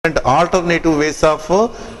alternative ways of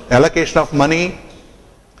allocation of money,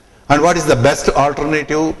 and what is the best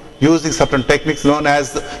alternative using certain techniques known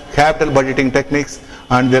as capital budgeting techniques.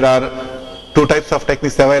 And there are two types of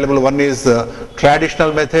techniques available. One is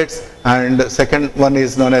traditional methods, and second one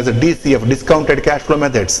is known as DCF, discounted cash flow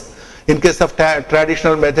methods. In case of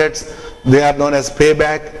traditional methods, they are known as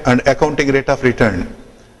payback and accounting rate of return.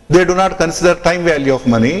 They do not consider time value of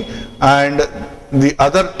money, and the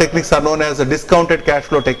other techniques are known as discounted cash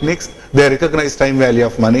flow techniques. They recognize time value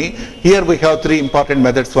of money. Here we have three important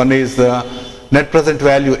methods. One is net present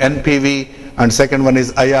value, NPV, and second one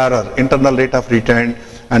is IRR, internal rate of return,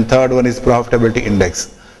 and third one is profitability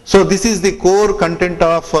index. So this is the core content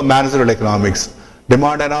of managerial economics: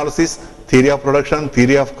 demand analysis, theory of production,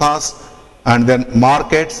 theory of cost, and then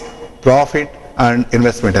markets, profit, and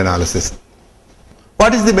investment analysis.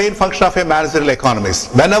 What is the main function of a managerial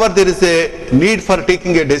economist? Whenever there is a need for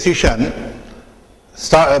taking a decision,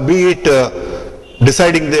 be it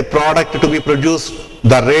deciding the product to be produced,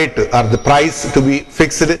 the rate or the price to be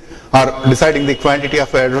fixed, or deciding the quantity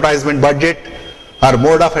of advertisement budget, or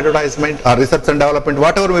mode of advertisement, or research and development,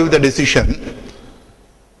 whatever may be the decision,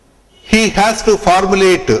 he has to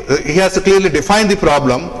formulate, he has to clearly define the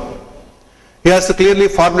problem, he has to clearly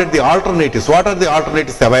formulate the alternatives. What are the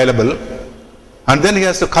alternatives available? And then he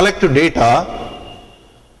has to collect data,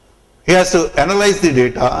 he has to analyze the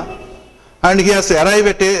data, and he has to arrive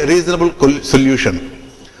at a reasonable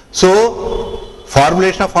solution. So,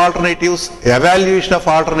 formulation of alternatives, evaluation of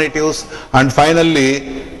alternatives, and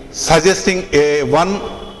finally suggesting one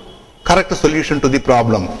correct solution to the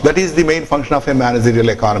problem. That is the main function of a managerial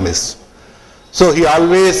economist. So he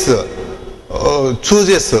always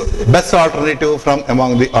chooses best alternative from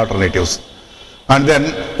among the alternatives. And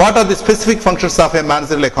then what are the specific functions of a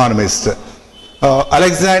managerial economist?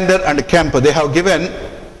 Alexander and Kemp, they have given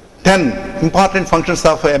 10 important functions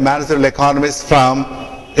of a managerial economist from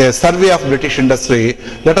a survey of British industry.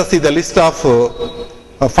 Let us see the list of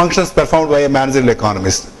functions performed by a managerial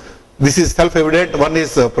economist. This is self-evident. One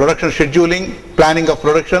is production scheduling, planning of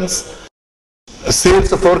productions, sales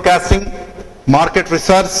forecasting, market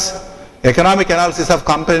research, economic analysis of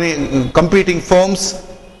competing firms,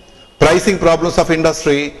 pricing problems of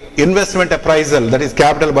industry, investment appraisal, that is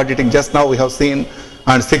capital budgeting, just now we have seen,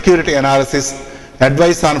 and security analysis,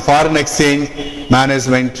 advice on foreign exchange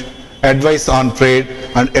management, advice on trade,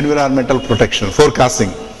 and environmental protection,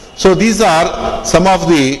 forecasting. So these are some of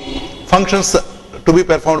the functions to be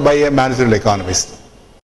performed by a managerial economist.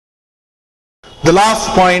 The last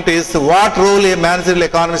point is what role a managerial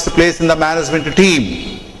economist plays in the management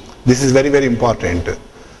team. This is very, very important.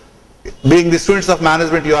 Being the students of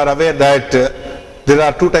management, you are aware that there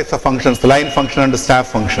are two types of functions, line function and staff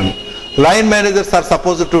function. Line managers are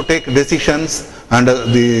supposed to take decisions, and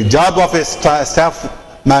the job of a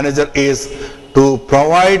staff manager is to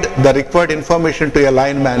provide the required information to a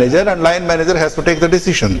line manager, and line manager has to take the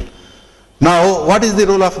decision. Now, what is the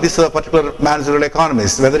role of this particular managerial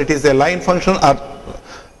economist, whether it is a line function or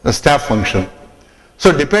a staff function?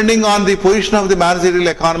 So, depending on the position of the managerial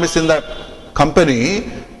economist in the company,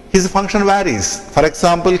 his function varies. For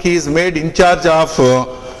example, he is made in charge of a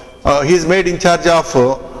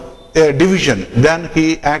division, then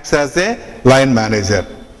he acts as a line manager.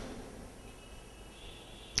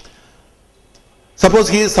 Suppose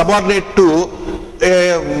he is subordinate to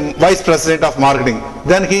a vice president of marketing,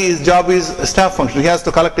 then his job is staff function. He has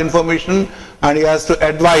to collect information and he has to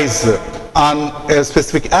advise on a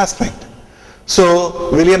specific aspect.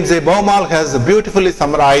 So William J. Baumol has beautifully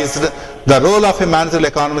summarized the role of a managerial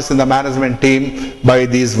economist in the management team by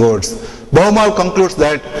these words. Baumol concludes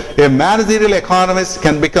that a managerial economist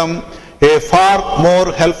can become a far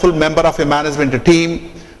more helpful member of a management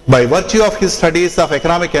team by virtue of his studies of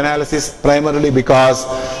economic analysis, primarily because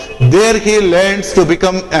there he learns to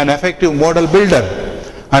become an effective model builder,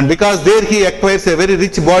 and because there he acquires a very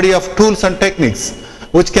rich body of tools and techniques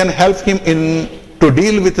which can help him to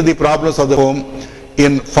deal with the problems of the firm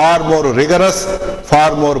in far more rigorous,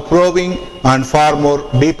 far more probing, and far more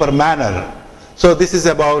deeper manner. So this is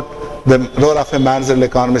about the role of a managerial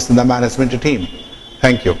economist in the management team.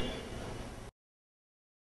 Thank you.